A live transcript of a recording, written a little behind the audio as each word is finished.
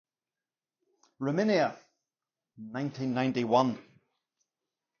Romania, 1991.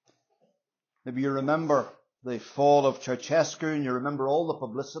 Maybe you remember the fall of Ceausescu, and you remember all the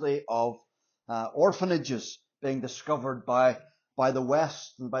publicity of orphanages being discovered by the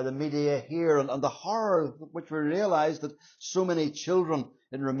West and by the media here, and the horror which we realised that so many children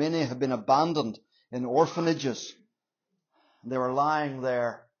in Romania have been abandoned in orphanages. They were lying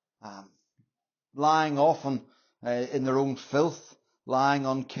there, lying often in their own filth, lying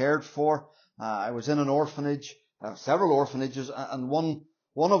uncared for. I was in an orphanage, several orphanages, and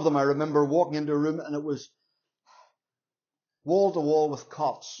one of them I remember walking into a room, and it was wall to wall with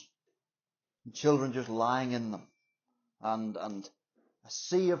cots, and children just lying in them, and a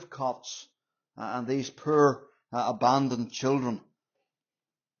sea of cots, and these poor abandoned children.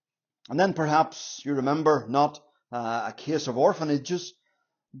 And then perhaps you remember not a case of orphanages,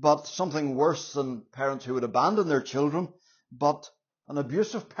 but something worse than parents who would abandon their children, but an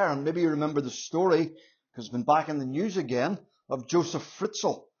abusive parent. Maybe you remember the story, because it's been back in the news again, of Joseph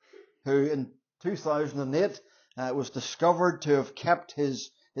Fritzl, who in 2008 was discovered to have kept his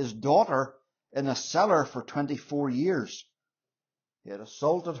daughter in a cellar for 24 years. He had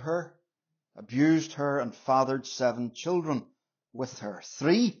assaulted her, abused her, and fathered 7 children with her.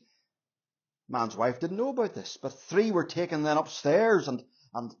 3, man's wife didn't know about this, but 3 were taken then upstairs and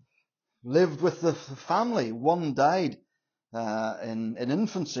lived with the family. 1 died in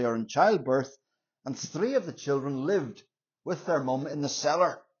infancy or in childbirth, and 3 of the children lived with their mum in the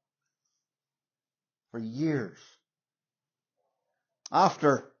cellar for years.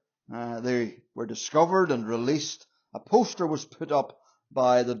 After they were discovered and released, a poster was put up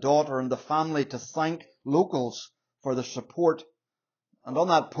by the daughter and the family to thank locals for their support. And on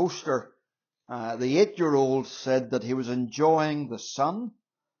that poster, the 8-year-old said that he was enjoying the sun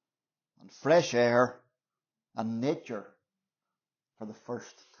and fresh air and nature for the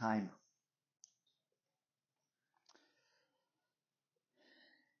first time.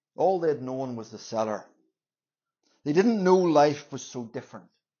 All they had known was the cellar. They didn't know life was so different.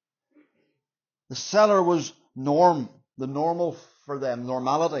 The cellar was the normal for them,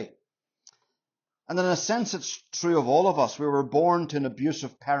 normality. And in a sense, it's true of all of us. We were born to an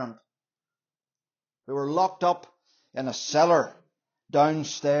abusive parent. We were locked up in a cellar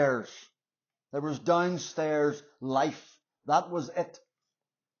downstairs. There was downstairs life. That was it.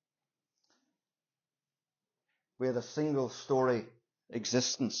 We had a single story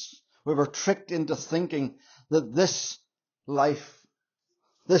existence. We were tricked into thinking that this life,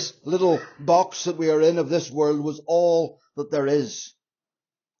 this little box that we are in of this world, was all that there is.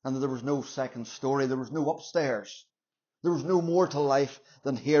 And that there was no second story. There was no upstairs. There was no more to life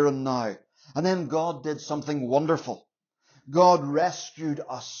than here and now. And then God did something wonderful. God rescued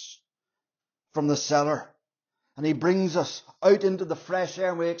us from the cellar. And He brings us out into the fresh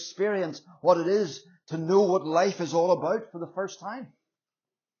air, and we experience what it is to know what life is all about for the first time.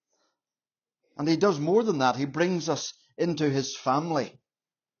 And He does more than that. He brings us into His family.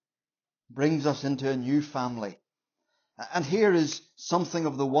 Brings us into a new family. And here is something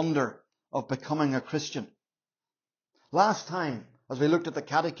of the wonder of becoming a Christian. Last time, as we looked at the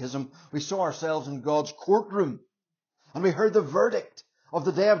Catechism, we saw ourselves in God's courtroom. And we heard the verdict of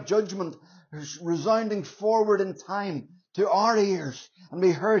the day of judgment resounding forward in time to our ears. And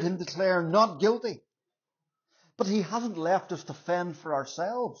we heard Him declare not guilty. But He hasn't left us to fend for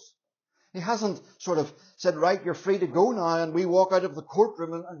ourselves. He hasn't sort of said, right, you're free to go now, and we walk out of the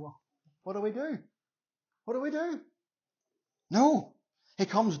courtroom and what do we do? What do we do? No. He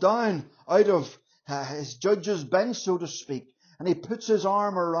comes down out of His judge's bench, so to speak, and He puts His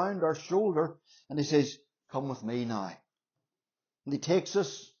arm around our shoulder and He says, come with me now. And He takes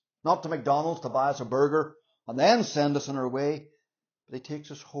us, not to McDonald's to buy us a burger and then send us on our way, but He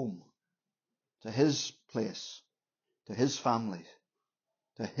takes us home to His place, to His family,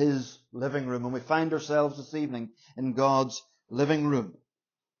 to His living room. And we find ourselves this evening in God's living room.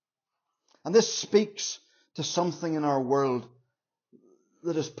 And this speaks to something in our world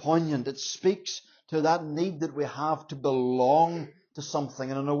that is poignant. It speaks to that need that we have to belong to something.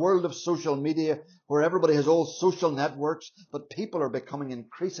 And in a world of social media where everybody has all social networks, but people are becoming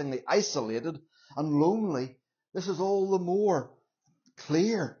increasingly isolated and lonely, this is all the more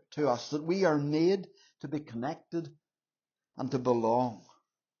clear to us that we are made to be connected and to belong.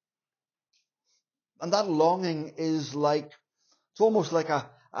 And that longing is it's almost like a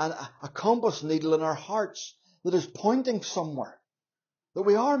compass needle in our hearts that is pointing somewhere, that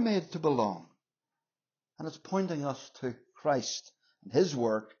we are made to belong. And it's pointing us to Christ and His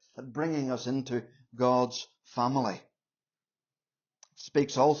work at bringing us into God's family. It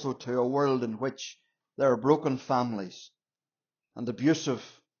speaks also to a world in which there are broken families and abusive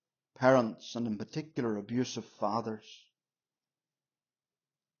parents, and in particular abusive fathers.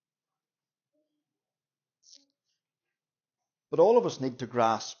 But all of us need to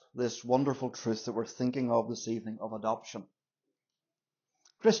grasp this wonderful truth that we're thinking of this evening of adoption.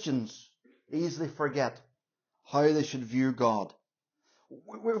 Christians easily forget how they should view God.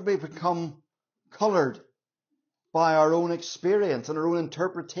 We become coloured by our own experience and our own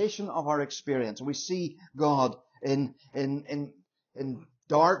interpretation of our experience. And we see God in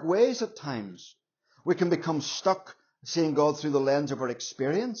dark ways at times. We can become stuck seeing God through the lens of our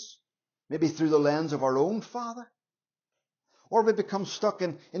experience, maybe through the lens of our own father. Or we become stuck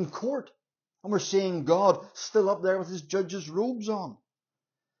in court and we're seeing God still up there with his judge's robes on.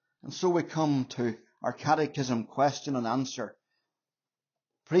 And so we come to our catechism question and answer.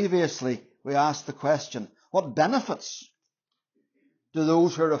 Previously, we asked the question, what benefits do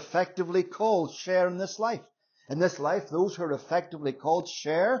those who are effectively called share in this life? In this life, those who are effectively called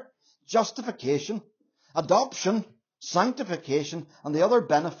share justification, adoption, sanctification, and the other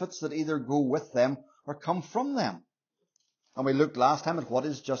benefits that either go with them or come from them. And we looked last time at what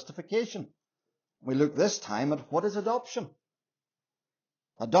is justification. We look this time at what is adoption.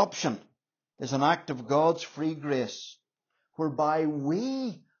 Adoption is an act of God's free grace whereby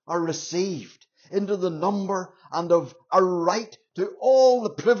we are received into the number and of a right to all the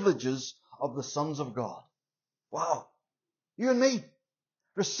privileges of the sons of God. Wow! You and me,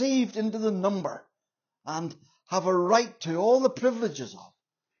 received into the number and have a right to all the privileges of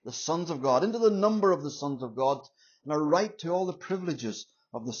the sons of God, into the number of the sons of God, and a right to all the privileges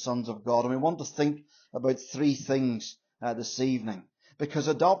of the sons of God. And we want to think about three things this evening. Because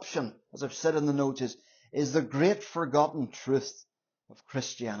adoption, as I've said in the notes, is the great forgotten truth of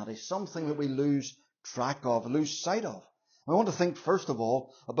Christianity. Something that we lose track of, lose sight of. And we want to think first of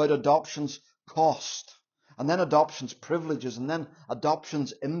all about adoption's cost. And then adoption's privileges. And then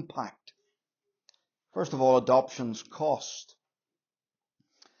adoption's impact. First of all, adoption's cost.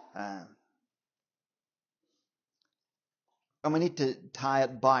 And we need to tie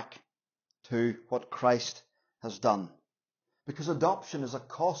it back to what Christ has done. Because adoption is a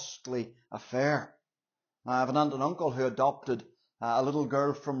costly affair. I have an aunt and uncle who adopted a little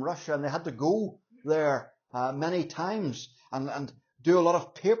girl from Russia, and they had to go there many times and do a lot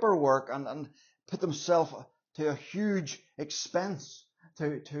of paperwork and put themselves to a huge expense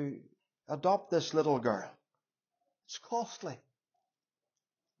to adopt this little girl. It's costly.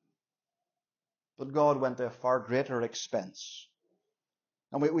 But God went to a far greater expense.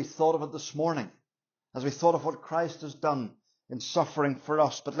 And we thought of it this morning as we thought of what Christ has done in suffering for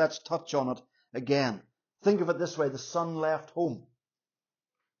us. But let's touch on it again. Think of it this way. The son left home.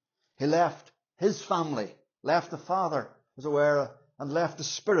 He left his family, left the father, as it were, and left the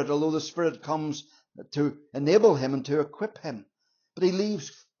Spirit, although the Spirit comes to enable him and to equip him. But he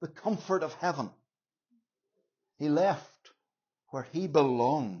leaves the comfort of heaven. He left where he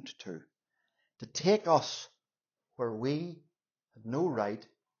belonged to take us where we had no right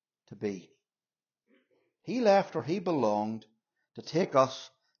to be. He left where he belonged to take us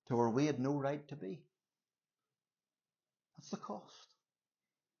to where we had no right to be. That's the cost.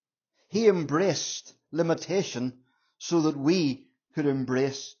 He embraced limitation so that we could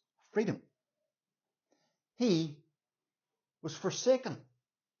embrace freedom. He was forsaken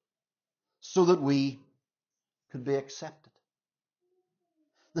so that we could be accepted.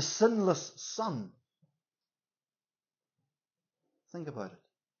 The sinless Son. Think about it.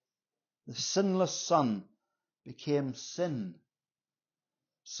 The sinless Son became sin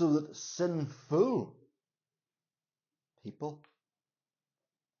so that sinful people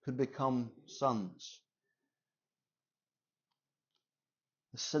could become sons.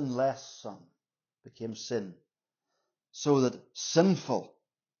 The sinless Son became sin so that sinful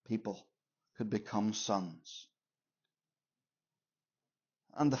people could become sons.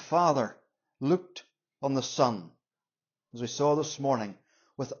 And the Father looked on the Son, as we saw this morning,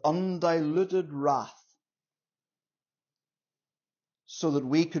 with undiluted wrath, so that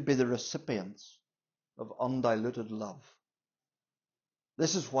we could be the recipients of undiluted love.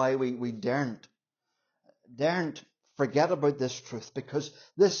 This is why we daren't forget about this truth, because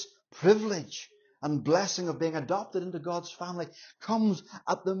this privilege and blessing of being adopted into God's family comes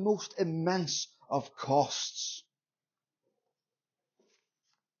at the most immense of costs.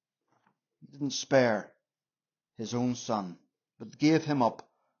 He didn't spare his own Son, but gave him up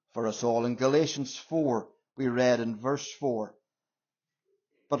for us all. In Galatians 4, we read in verse 4,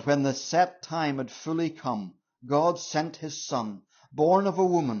 "But when the set time had fully come, God sent his Son, born of a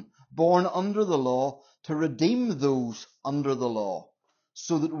woman, born under the law, to redeem those under the law,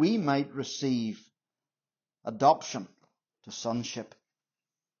 so that we might receive adoption to sonship."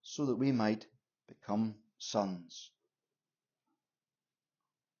 so that we might become sons.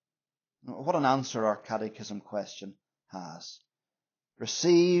 What an answer our Catechism question has.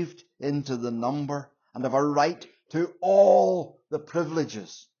 Received into the number and have a right to all the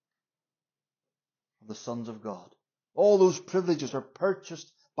privileges of the sons of God. All those privileges are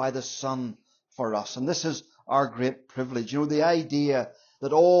purchased by the Son for us. And this is our great privilege. You know, the idea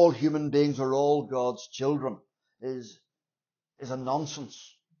that all human beings are all God's children is a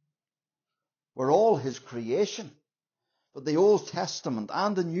nonsense. We're all His creation. But the Old Testament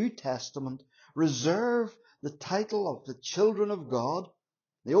and the New Testament reserve the title of the children of God.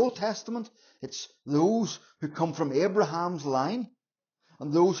 The Old Testament, it's those who come from Abraham's line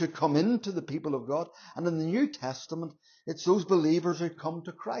and those who come into the people of God. And in the New Testament, it's those believers who come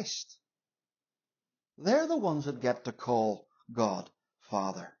to Christ. They're the ones that get to call God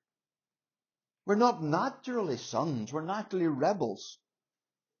Father. We're not naturally sons. We're naturally rebels.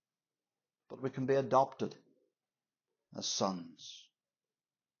 But we can be adopted as sons.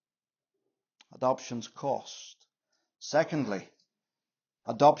 Adoption's cost. Secondly,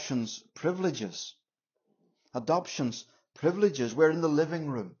 adoption's privileges. Adoption's privileges. We're in the living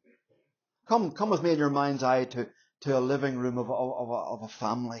room. Come with me in your mind's eye to a living room of a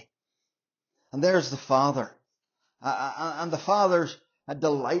family. And there's the father. And the father's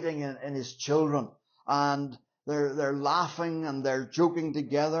delighting in his children. And they're laughing and they're joking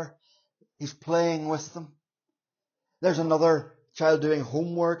together. He's playing with them. There's another child doing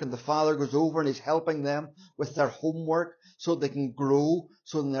homework and the father goes over and he's helping them with their homework so they can grow,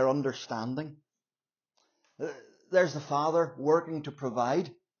 so in their understanding. There's the father working to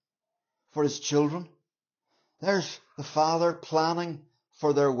provide for his children. There's the father planning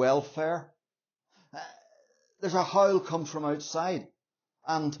for their welfare. There's a howl comes from outside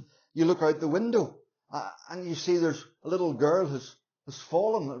and you look out the window and you see there's a little girl who's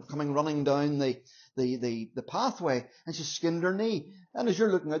fallen, coming running down the pathway, and she's skinned her knee. And as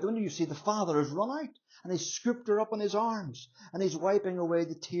you're looking out the window, you see the father has run out and he's scooped her up in his arms and he's wiping away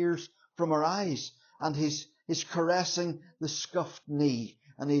the tears from her eyes and he's caressing the scuffed knee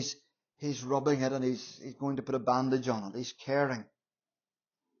and he's rubbing it and he's going to put a bandage on it. He's caring.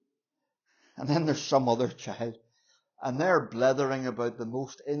 And then there's some other child and they're blethering about the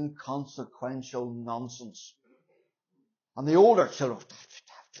most inconsequential nonsense. And the older children,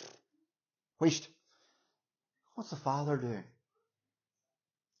 wheesht, what's the father doing?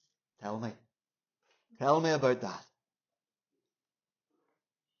 Tell me about that.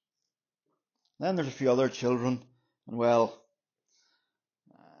 Then there's a few other children, and well,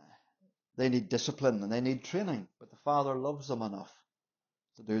 they need discipline and they need training, but the father loves them enough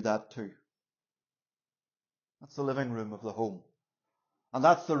to do that too. That's the living room of the home. And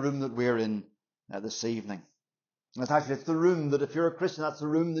that's the room that we're in this evening. And it's the room that if you're a Christian, that's the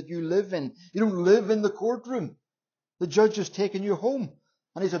room that you live in. You don't live in the courtroom. The judge has taken you home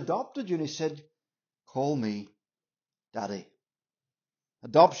and he's adopted you and he said, call me Daddy.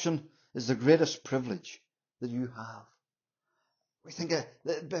 Adoption is the greatest privilege that you have. We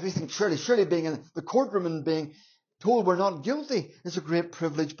think surely being in the courtroom and being told we're not guilty is a great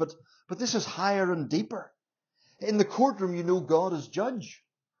privilege, but this is higher and deeper. In the courtroom, you know God as judge.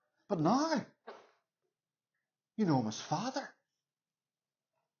 But now, you know Him as Father.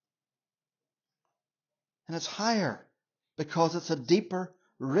 And it's higher because it's a deeper,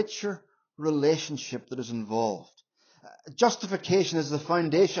 richer relationship that is involved. Justification is the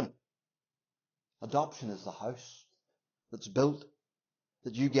foundation. Adoption is the house that's built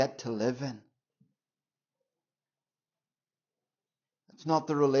that you get to live in. It's not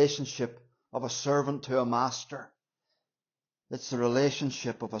the relationship of a servant to a master. It's the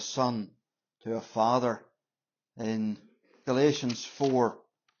relationship of a son to a father. In Galatians 4,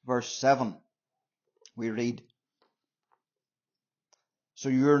 verse 7, we read, so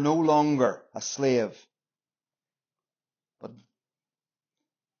you are no longer a slave. But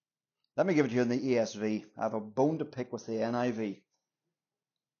let me give it to you in the ESV. I have a bone to pick with the NIV.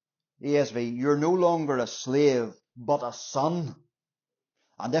 ESV, you're no longer a slave, but a son.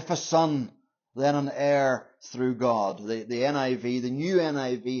 And if a son, then an heir through God. The NIV, the new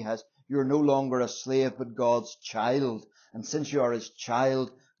NIV has, you're no longer a slave, but God's child. And since you are His child,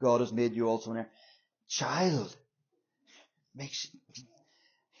 God has made you also an heir. Child makes,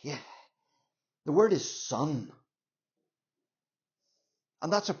 yeah. The word is son.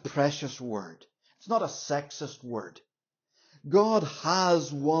 And that's a precious word. It's not a sexist word. God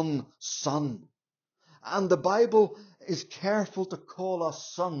has one son. And the Bible is careful to call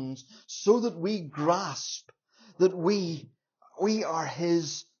us sons so that we grasp that we are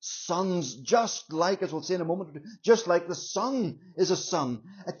His sons, just like, as we'll see in a moment, just like the Son is a son.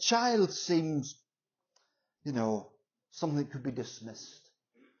 A child seems, something that could be dismissed.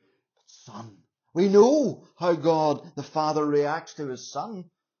 But Son. We know how God the Father reacts to His Son.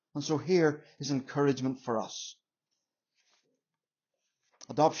 And so here is encouragement for us.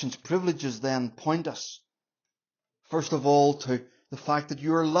 Adoption's privileges then point us, first of all, to the fact that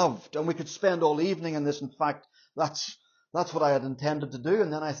you are loved. And we could spend all evening on this. In fact, that's what I had intended to do.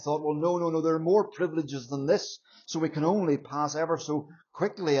 And then I thought, well, no, there are more privileges than this. So we can only pass ever so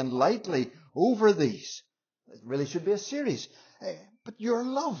quickly and lightly over these. It really should be a series. But you're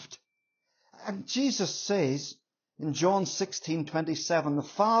loved. And Jesus says in John 16:27, the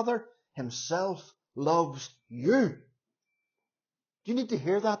Father Himself loves you. Do you need to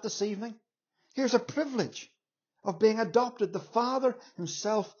hear that this evening? Here's a privilege of being adopted. The Father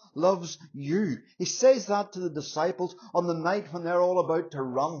Himself loves you. He says that to the disciples on the night when they're all about to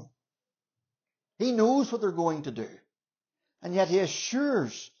run. He knows what they're going to do. And yet He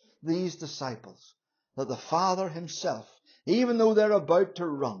assures these disciples that the Father Himself, even though they're about to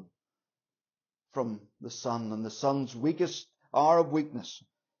run from the Son and the Son's weakest hour of weakness,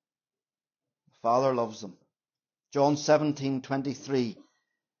 the Father loves them. John 17:23.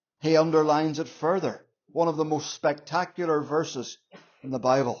 He underlines it further. One of the most spectacular verses in the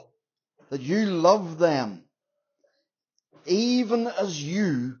Bible. That you love them even as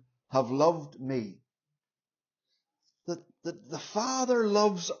you have loved me. That the Father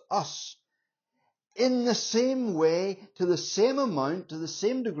loves us in the same way, to the same amount, to the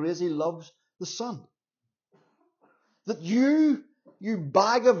same degree as He loves the Son. That you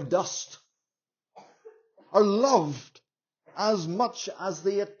bag of dust, are loved as much as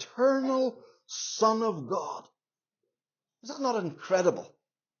the eternal Son of God. Is that not incredible?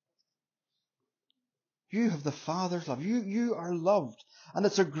 You have the Father's love. You are loved. And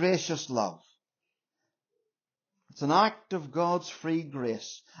it's a gracious love. It's an act of God's free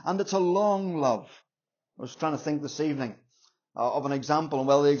grace. And it's a long love. I was trying to think this evening of an example. And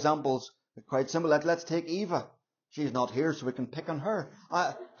well, the example's quite simple. Let's take Eva. She's not here, so we can pick on her.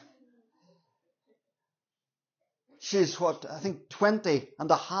 She's 20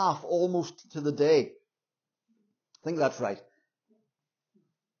 and a half almost to the day. I think that's right.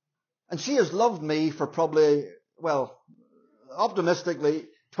 And she has loved me for probably, optimistically,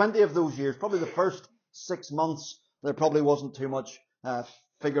 20 of those years. Probably the first 6 months, there probably wasn't too much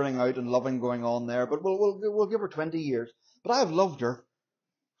figuring out and loving going on there. But we'll give her 20 years. But I've loved her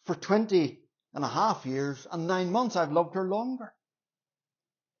for 20 and a half years, and 9 months I've loved her longer.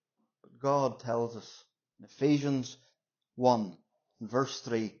 But God tells us in Ephesians 1, verse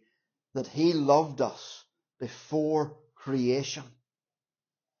 3, that He loved us before creation.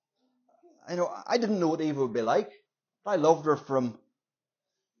 I didn't know what Eva would be like, but I loved her from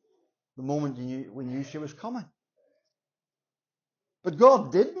the moment we knew she was coming. But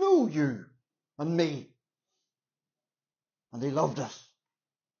God did know you and me, and He loved us.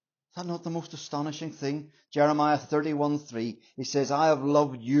 Is that not the most astonishing thing? Jeremiah 31:3, He says, I have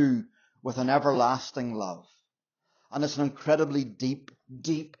loved you with an everlasting love. And it's an incredibly deep,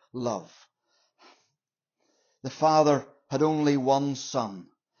 deep love. The Father had only one Son,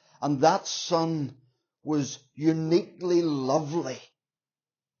 and that Son was uniquely lovely.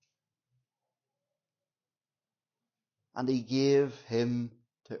 And He gave Him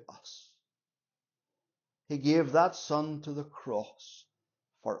to us. He gave that Son to the cross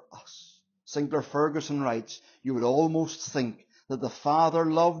for us. Sinclair Ferguson writes, you would almost think that the Father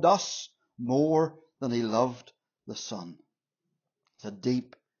loved us more than He loved the Son. It's a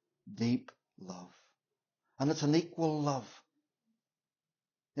deep, deep love. And it's an equal love.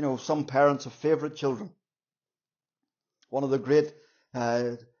 Some parents have favourite children. One of the great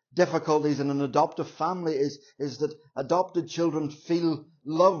difficulties in an adoptive family is that adopted children feel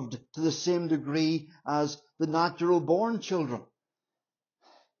loved to the same degree as the natural born children.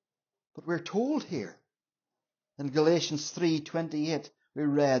 But we're told here in Galatians 3:28, we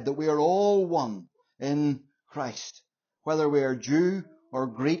read that we are all one in Christ. Whether we are Jew or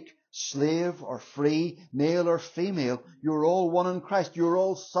Greek, slave or free, male or female, you're all one in Christ. You're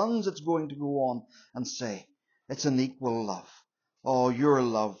all sons, it's going to go on and say. It's an equal love. Oh, you're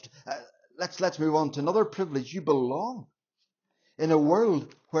loved. Let's move on to another privilege. You belong. In a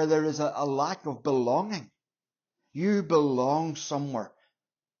world where there is a lack of belonging, you belong somewhere.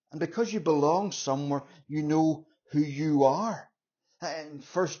 And because you belong somewhere, you know who you are. In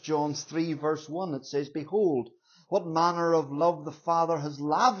 1 John 3 verse 1 it says, behold, what manner of love the Father has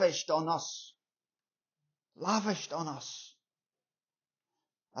lavished on us. Lavished on us.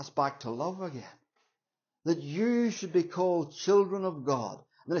 That's back to love again. That you should be called children of God.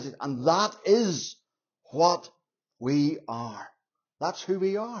 And then he says, and that is what we are. That's who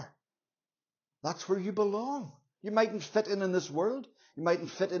we are. That's where you belong. You mightn't fit in this world. You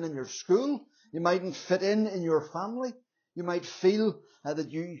mightn't fit in your school. You mightn't fit in your family. You might feel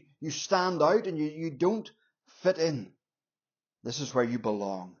that you stand out and you don't fit in. This is where you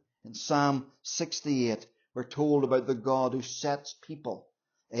belong. In Psalm 68, we're told about the God who sets people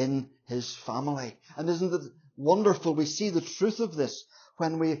in his family. And isn't it wonderful? We see the truth of this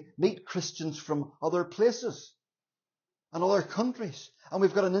when we meet Christians from other places and other countries, and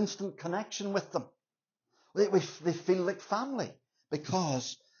we've got an instant connection with them. They feel like family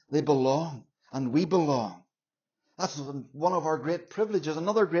because they belong, and we belong. That's one of our great privileges.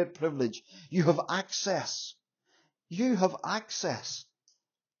 Another great privilege, you have access. You have access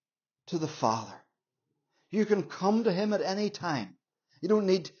to the Father. You can come to him at any time. You don't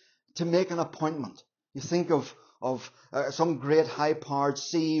need to make an appointment. You think of some great high-powered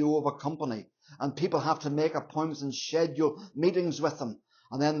CEO of a company, and people have to make appointments and schedule meetings with them.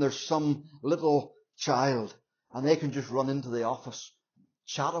 And then there's some little child, and they can just run into the office,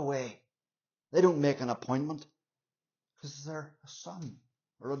 chat away. They don't make an appointment because they're a son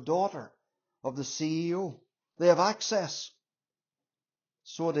or a daughter of the CEO. They have access.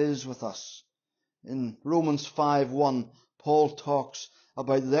 So it is with us. In Romans 5:1, Paul talks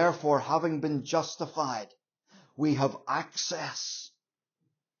about, therefore, having been justified, we have access.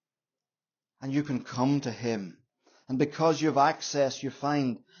 And you can come to him. And because you have access, you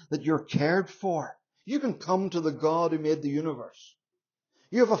find that you're cared for. You can come to the God who made the universe.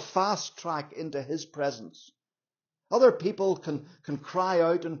 You have a fast track into his presence. Other people can cry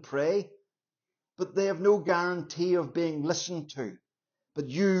out and pray, but they have no guarantee of being listened to. But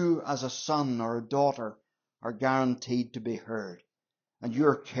you, as a son or a daughter, are guaranteed to be heard. And you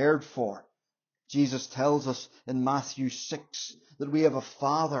are cared for. Jesus tells us in Matthew 6 that we have a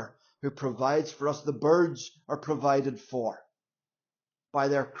Father who provides for us. The birds are provided for by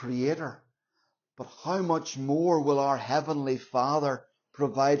their Creator. But how much more will our Heavenly Father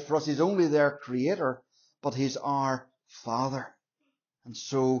provide for us? He's only their Creator, but he's our Father. And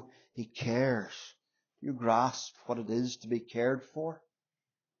so he cares. Do you grasp what it is to be cared for?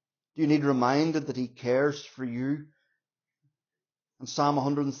 Do you need reminded that he cares for you? In Psalm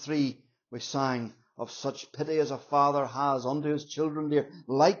 103, we sang of such pity as a father has unto his children dear.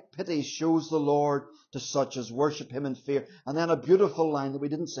 Like pity shows the Lord to such as worship him in fear. And then a beautiful line that we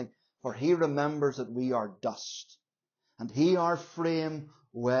didn't sing. For he remembers that we are dust, and he our frame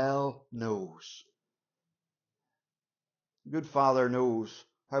well knows. The good Father knows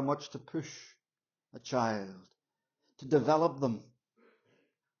how much to push a child, to develop them,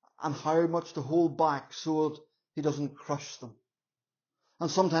 and how much to hold back so that he doesn't crush them. And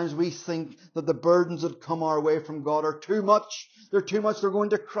sometimes we think that the burdens that come our way from God are too much. They're too much. They're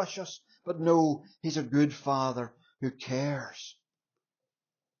going to crush us. But no, he's a good Father who cares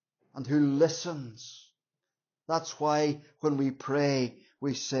and who listens. That's why when we pray,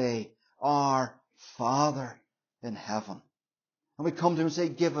 we say, Our Father in heaven. And we come to him and say,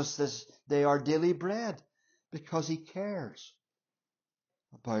 give us this day our daily bread, because he cares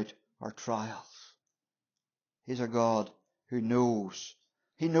about our trials. He's a God who knows.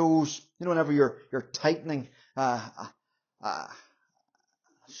 He knows, whenever you're tightening a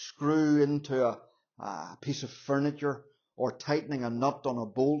screw into a piece of furniture, or tightening a nut on a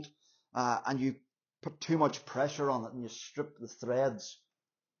bolt, and you put too much pressure on it and you strip the threads.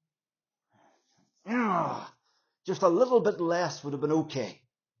 Just a little bit less would have been okay.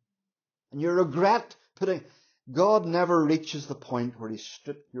 And you regret putting... God never reaches the point where he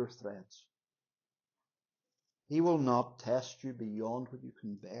stripped your threads. He will not test you beyond what you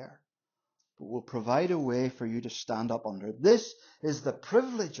can bear, but will provide a way for you to stand up under it. This is the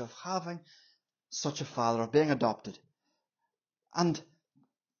privilege of having such a Father, of being adopted. And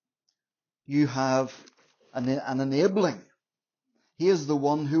you have an enabling. He is the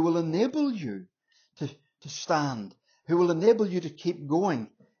one who will enable you to stand, who will enable you to keep going.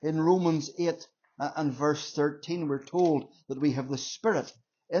 In Romans 8 and verse 13, we're told that we have the Spirit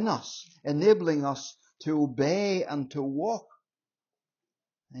in us, enabling us to obey and to walk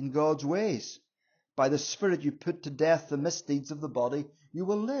in God's ways. By the Spirit you put to death the misdeeds of the body, you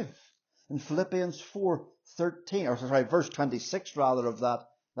will live. In Philippians 4:13, verse 26 rather of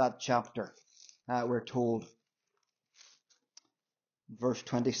that chapter, we're told, verse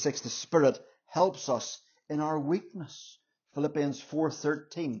 26, the Spirit helps us in our weakness. Philippians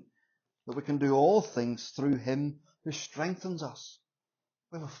 4:13, that we can do all things through him who strengthens us.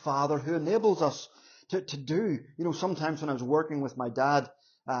 We have a Father who enables us to do. Sometimes when I was working with my dad,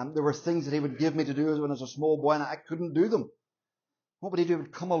 there were things that he would give me to do when I was a small boy, and I couldn't do them. What would he do? He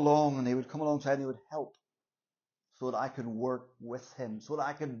would come along, and he would come alongside and he would help, so that I could work with him, so that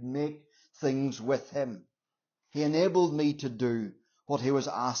I could make things with him. He enabled me to do what he was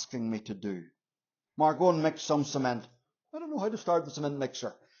asking me to do. Mark, go and mix some cement. I don't know how to start the cement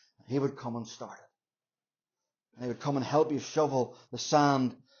mixer. He would come and start it. And he would come and help you shovel the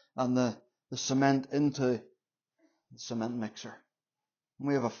sand and the cement into the cement mixer. And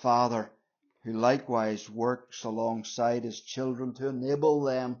we have a Father who likewise works alongside his children to enable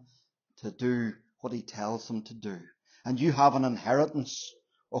them to do what he tells them to do. And you have an inheritance.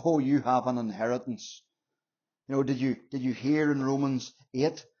 Oh, you have an inheritance. You know, did you hear in Romans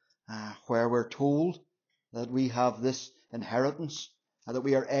 8 where we're told that we have this inheritance, that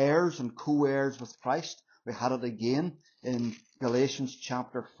we are heirs and co-heirs with Christ? We had it again in Galatians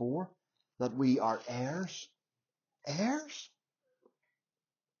chapter 4, that we are heirs. Heirs?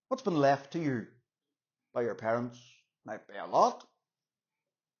 What's been left to you by your parents? Might be a lot.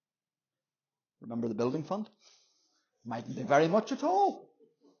 Remember the building fund? Mightn't be very much at all.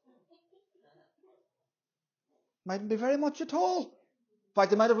 Mightn't be very much at all. In fact,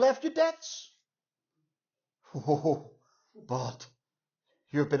 they might have left you debts. Oh, but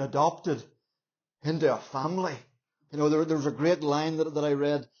you've been adopted into a family. You know, there was a great line that I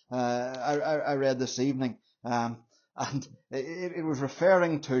read. I read this evening, and it was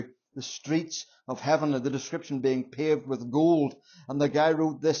referring to the streets of heaven, the description being paved with gold. And the guy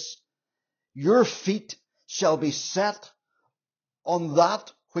wrote this: "Your feet shall be set on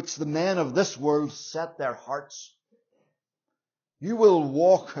that which the men of this world set their hearts." You will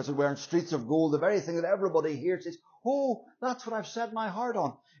walk, as it were, in streets of gold. The very thing that everybody hears is, "Oh, that's what I've set my heart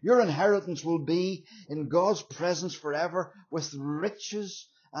on." Your inheritance will be in God's presence forever, with riches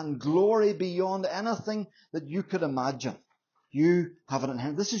and glory beyond anything that you could imagine. You have an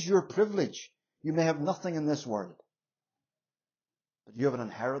inheritance. This is your privilege. You may have nothing in this world, but you have an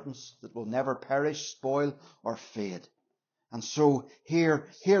inheritance that will never perish, spoil, or fade. And so here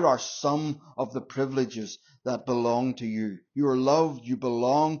are some of the privileges that belong to you. You are loved, you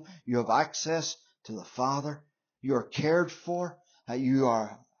belong, you have access to the Father, you are cared for, you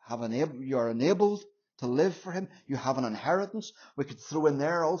are enabled to live for him, you have an inheritance. We could throw in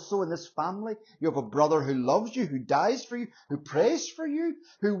there also in this family, you have a brother who loves you, who dies for you, who prays for you,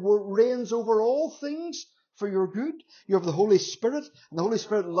 who reigns over all things for your good. You have the Holy Spirit, and the Holy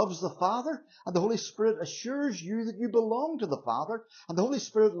Spirit loves the Father, and the Holy Spirit assures you that you belong to the Father, and the Holy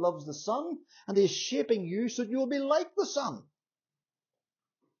Spirit loves the Son, and he is shaping you so that you will be like the Son.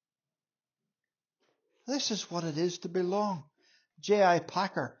 This is what it is to belong. J.I.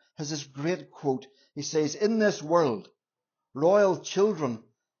 Packer has this great quote. He says, "In this world, royal children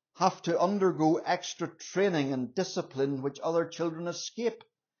have to undergo extra training and discipline which other children escape,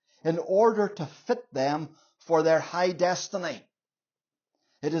 in order to fit them for their high destiny.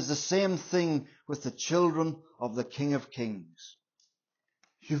 It is the same thing with the children of the King of Kings."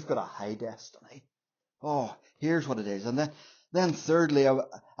 You've got a high destiny. Oh, here's what it is. And then thirdly,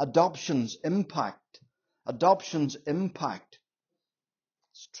 adoption's impact. Adoption's impact.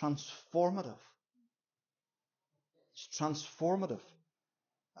 It's transformative. It's transformative.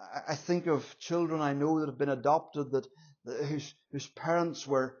 I think of children I know that have been adopted whose parents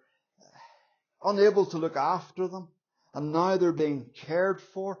were unable to look after them, and now they're being cared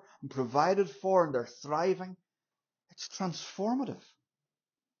for and provided for, and they're thriving. It's transformative.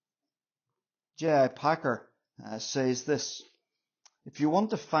 J.I. Packer says this: "If you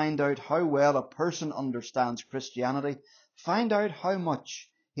want to find out how well a person understands Christianity, find out how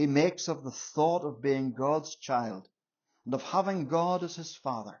much he makes of the thought of being God's child and of having God as his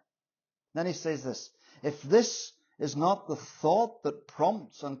Father." Then he says this: "If this is not the thought that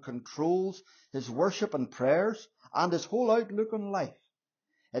prompts and controls his worship and prayers and his whole outlook on life,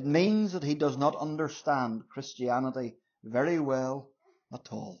 it means that he does not understand Christianity very well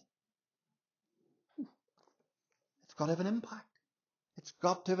at all." It's got to have an impact. It's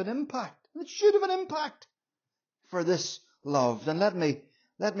got to have an impact. And it should have an impact for this love. And let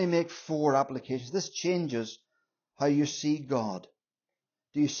me make 4 applications. This changes how you see God.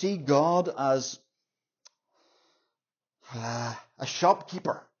 Do you see God as a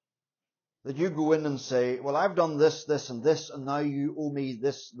shopkeeper? That you go in and say, "Well, I've done this, this, and this, and now you owe me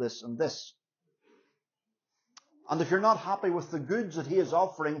this, this, and this." And if you're not happy with the goods that he is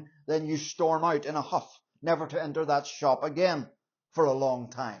offering, then you storm out in a huff, never to enter that shop again for a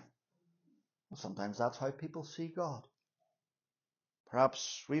long time. Well, sometimes that's how people see God.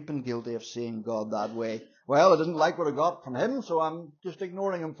 Perhaps we've been guilty of seeing God that way. Well, I didn't like what I got from him, so I'm just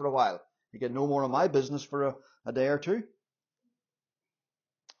ignoring him for a while. You get no more of my business for a day or two.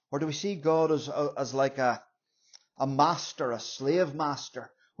 Or do we see God as like a a master, a slave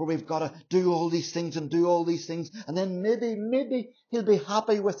master, where we've got to do all these things and do all these things, and then maybe he'll be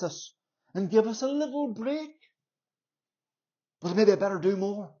happy with us and give us a little break. But maybe I better do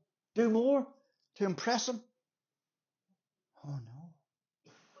more to impress him. Oh no.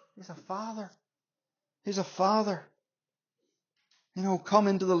 He's a father. He's a father. You know, come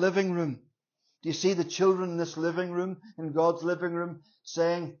into the living room. Do you see the children in this living room, in God's living room,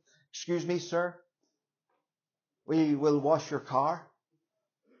 saying, "Excuse me, sir, we will wash your car,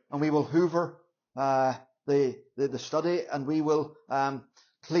 and we will hoover the study, and we will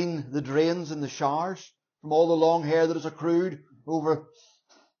clean the drains in the showers from all the long hair that is accrued over.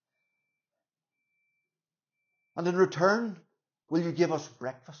 And in return, will you give us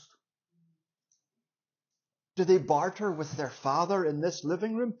breakfast?" Do they barter with their father in this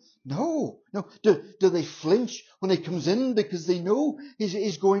living room? No. Do they flinch when he comes in because they know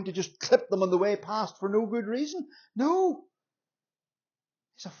he's going to just clip them on the way past for no good reason? No.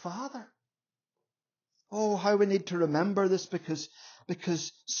 He's a father. Oh, how we need to remember this, because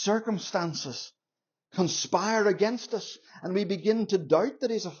circumstances conspire against us, and we begin to doubt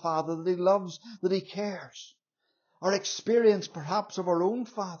that he's a father, that he loves, that he cares. Our experience perhaps of our own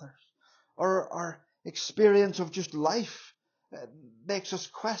fathers, or our experience of just life, makes us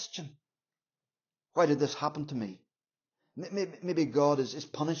question, why did this happen to me? Maybe God is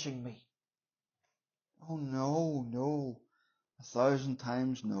punishing me. Oh no, 1,000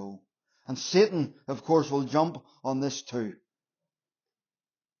 times no. And Satan, of course, will jump on this too.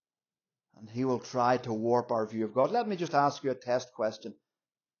 And he will try to warp our view of God. Let me just ask you a test question.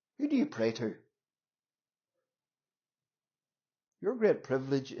 Who do you pray to? Your great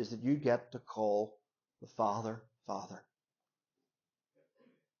privilege is that you get to call the Father, Father.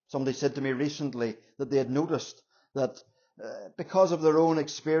 Somebody said to me recently that they had noticed that because of their own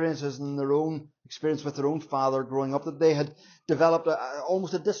experiences and their own experience with their own father growing up, that they had developed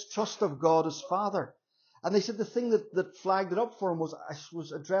almost a distrust of God as Father. And they said the thing that flagged it up for them was, I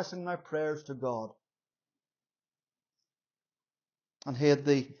was addressing my prayers to God. And he had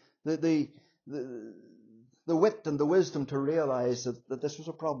the wit and the wisdom to realize that this was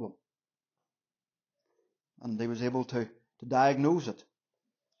a problem. And he was able to diagnose it.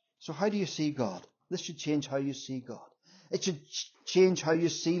 So how do you see God? This should change how you see God. It should change how you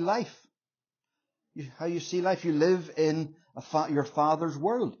see life. How you see life. You live in your Father's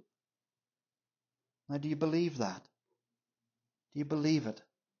world. Now, do you believe that? Do you believe it?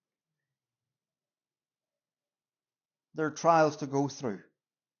 There are trials to go through.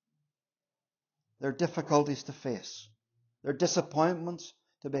 There are difficulties to face. There are disappointments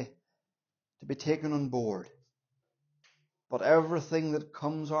to be taken on board. But everything that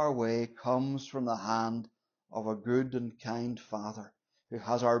comes our way comes from the hand of a good and kind Father who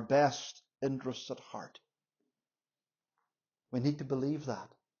has our best interests at heart. We need to believe that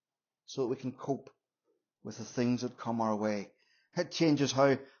so that we can cope with the things that come our way. It changes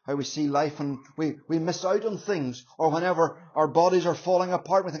how we see life, and we miss out on things. Or whenever our bodies are falling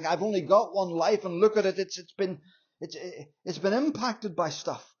apart, we think, I've only got one life, and look at it, it's been impacted by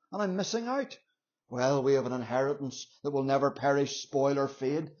stuff, and I'm missing out. Well, we have an inheritance that will never perish, spoil, or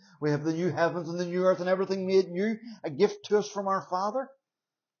fade. We have the new heavens and the new earth and everything made new, a gift to us from our Father.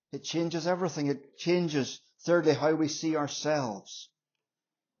 It changes everything. It changes, thirdly, how we see ourselves.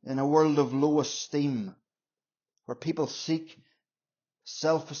 In a world of low esteem, where people seek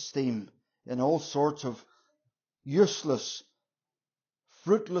self-esteem in all sorts of useless,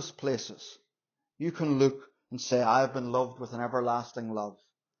 fruitless places, you can look and say, I've been loved with an everlasting love.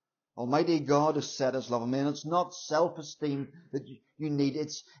 Almighty God has set his love on me, and it's not self-esteem that you need.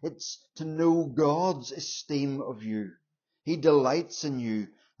 It's to know God's esteem of you. He delights in you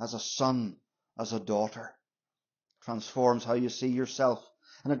as a son, as a daughter. It transforms how you see yourself,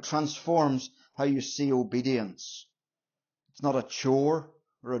 and it transforms how you see obedience. It's not a chore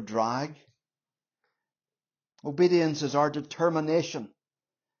or a drag. Obedience is our determination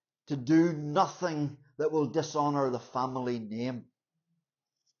to do nothing that will dishonor the family name.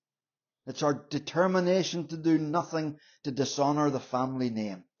 It's our determination to do nothing to dishonor the family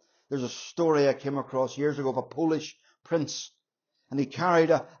name. There's a story I came across years ago of a Polish prince, and he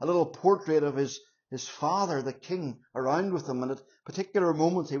carried a little portrait of his father, the king, around with him, and at particular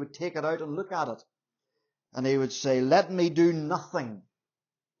moments he would take it out and look at it. And he would say, let me do nothing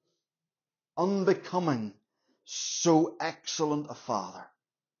unbecoming so excellent a father.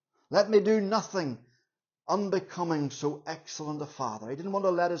 Let me do nothing unbecoming so excellent a father. He didn't want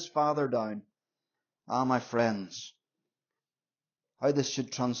to let his father down. Ah, my friends, how this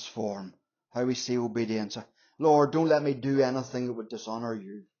should transform how we see obedience. Lord, don't let me do anything that would dishonor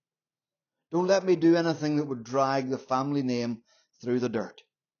you. Don't let me do anything that would drag the family name through the dirt.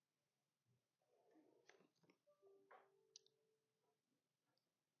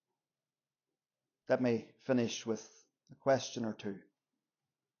 Let me finish with a question or two.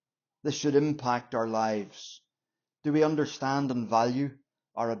 This should impact our lives. Do we understand and value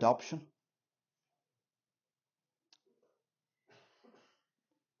our adoption?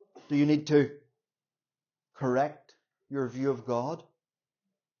 Do you need to correct your view of God?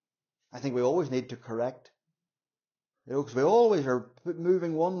 I think we always need to correct. Because we always are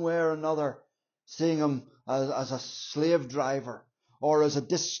moving one way or another, seeing Him as a slave driver or as a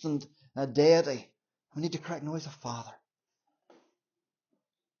distant deity. We need to correct. No, He's a Father.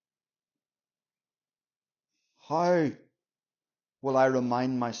 How will I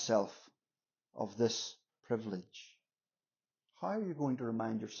remind myself of this privilege? How are you going to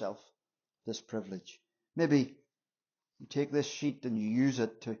remind yourself of this privilege? Maybe you take this sheet and you use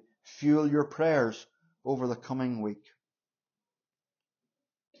it to fuel your prayers over the coming week.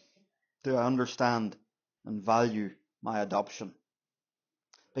 Do I understand and value my adoption?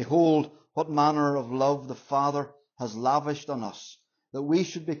 Behold, what manner of love the Father has lavished on us, that we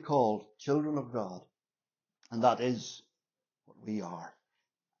should be called children of God. And that is what we are.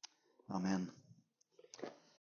 Amen.